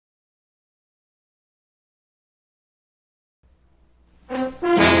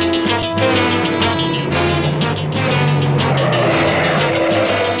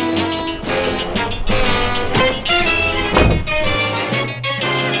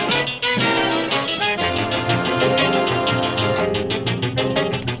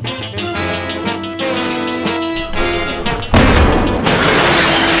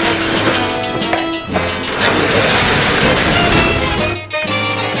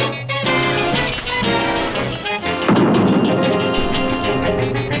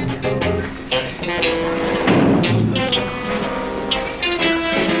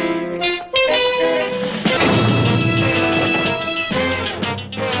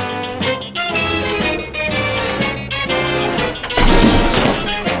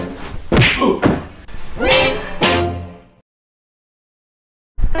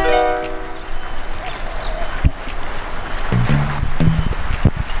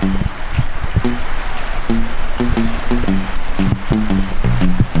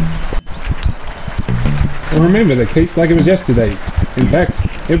can remember the case like it was yesterday. In fact,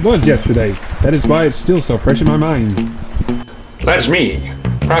 it was yesterday. That is why it's still so fresh in my mind. That's me,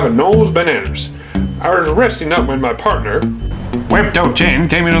 Private Knowles Bananas. I was resting up when my partner, Webto Chen,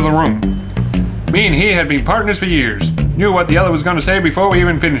 came into the room. Me and he had been partners for years. Knew what the other was going to say before we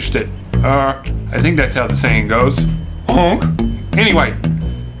even finished it. I think that's how the saying goes. Honk. Anyway,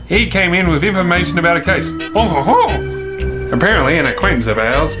 he came in with information about a case. Honk, honk, honk. Apparently, an acquaintance of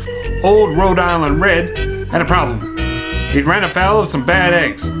ours, old Rhode Island Red, had a problem. He'd ran afoul of some bad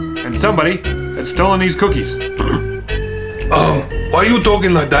eggs, and somebody had stolen these cookies. Why are you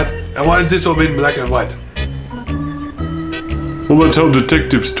talking like that? And why is this all in black and white? Well, that's how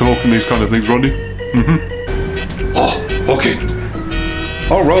detectives talk and these kind of things, Rodney. Oh, okay.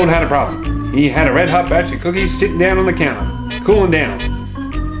 Old Rhode had a problem. He had a red-hot batch of cookies sitting down on the counter, cooling down.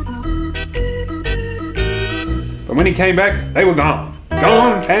 But when he came back, they were gone.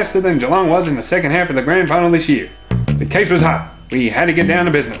 Gone faster than Geelong was in the second half of the grand final this year. The case was hot. We had to get down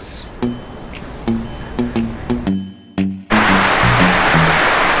to business.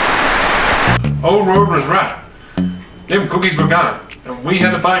 Old Rhode was right. Them cookies were gone, and we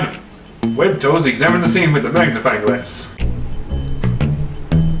had to find them. Webtoes examined the scene with the magnifying glass.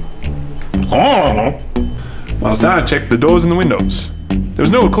 Whilst I checked the doors and the windows, there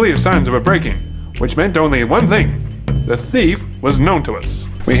was no clear signs of a break-in, which meant only one thing. The thief was known to us.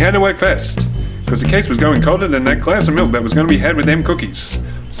 We had to work fast, because the case was going colder than that glass of milk that was going to be had with them cookies.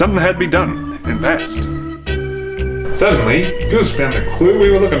 Something had to be done, and fast. Suddenly, Goose found the clue we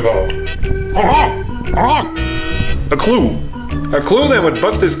were looking for. A clue. A clue that would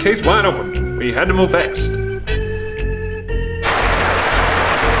bust this case wide open. We had to move fast.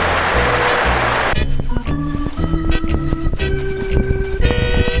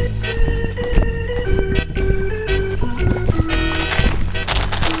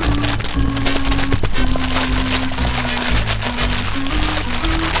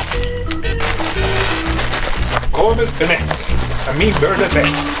 Corvus Connect. A mean bird at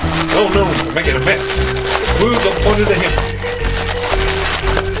best. Well known for making a mess. Clues are pointed to him.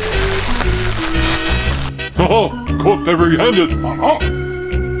 Caught very-handed. I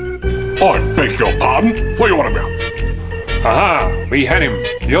beg your pardon. What do you want about? Aha! We had him.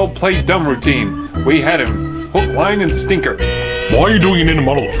 The old play dumb routine. We had him. Hook, line, and stinker. Why are you doing it in a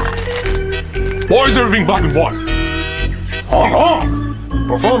monologue? Why is everything black and white? Honk, honk!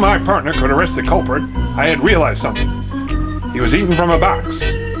 Before my partner could arrest the culprit, I had realized something. He was eating from a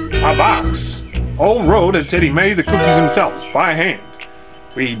box. A box! Old Rhode had said he made the cookies himself, by hand.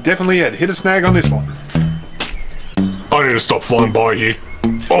 We definitely had hit a snag on this one. I need to stop flying by here.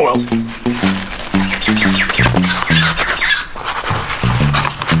 Oh well.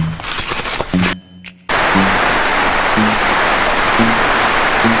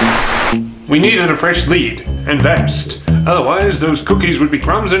 We needed a fresh lead, and fast. Otherwise, those cookies would be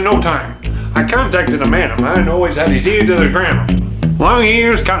crumbs in no time. I contacted a man of mine who always had his ear to the ground. Long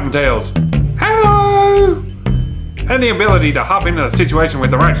ears, cottontails. Hello! And the ability to hop into the situation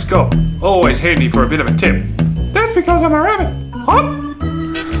with the right scope. Always handy for a bit of a tip. That's because I'm a rabbit. Hop!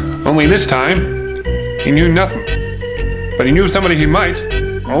 Only this time, he knew nothing. But he knew somebody who might.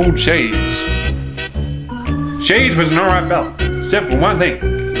 Old Shades. Shades was an alright fella, except for one thing.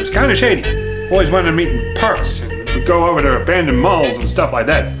 He was kinda shady. Always wanted to meet in parks and would go over to abandoned malls and stuff like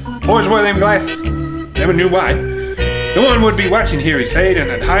that. Always wore them glasses. Never knew why. No one would be watching here, he said, and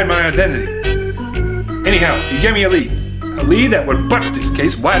I'd hide my identity. Anyhow, he gave me a lead. A lead that would bust this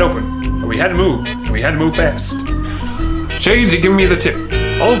case wide open. But we had to move, and we had to move fast. Shades had given me the tip.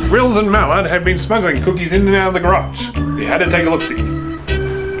 Old Frills and Mallard had been smuggling cookies in and out of the garage. We had to take a look-see.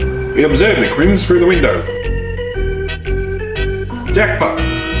 We observed the crims through the window. Jackpot!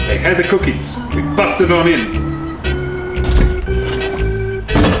 They had the cookies. We busted on in.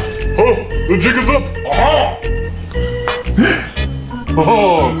 Oh, the jig is up! Aha!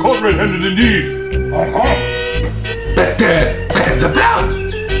 Oh, caught red-handed indeed! That's about.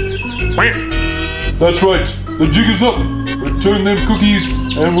 That's right, the jig is up! Return them cookies,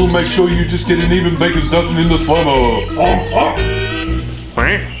 and we'll make sure you just get an even baker's dozen in the slammer!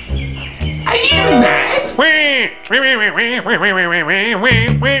 Are you mad?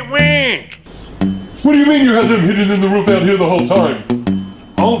 What do you mean you had them hidden in the roof out here the whole time?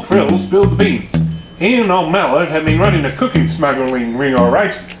 Old Frills spilled the beans. He and old Mallard had been running a cooking smuggling ring, all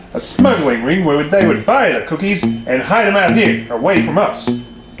right. A smuggling ring where they would buy the cookies and hide them out here, away from us.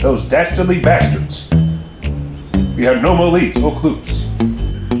 Those dastardly bastards. We had no more leads or clues.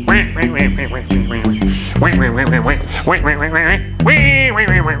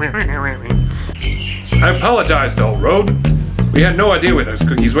 I apologized to old Rhode. We had no idea where those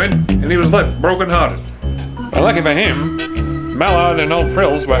cookies went, and he was left broken-hearted. But lucky for him, Mallard and old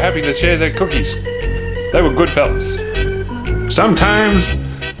Frills were happy to share their cookies. They were good fellas. Sometimes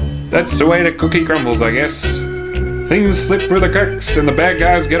that's the way the cookie crumbles, I guess. Things slip through the cracks and the bad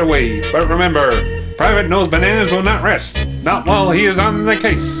guys get away. But remember, Private Nose Bananas will not rest. Not while he is on the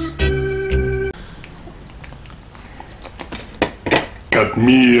case. Got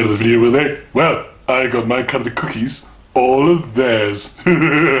me out of the video, will they? Well, I got my cut of the cookies. All of theirs. Give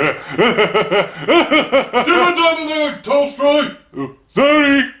it down to there, Tolstoy! Oh,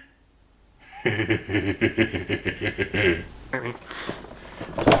 sorry!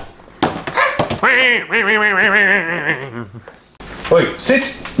 Oi, sit!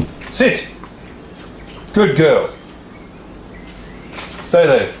 Sit! Good girl. Stay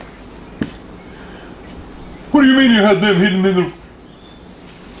there. What do you mean you had them hidden in the...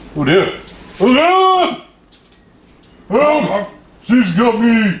 Oh dear. Oh, oh, she's got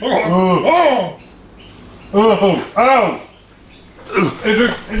me. Oh, ow. Enter.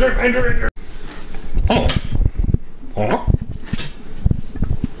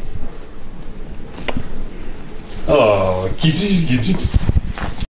 Oh, kisses, get it.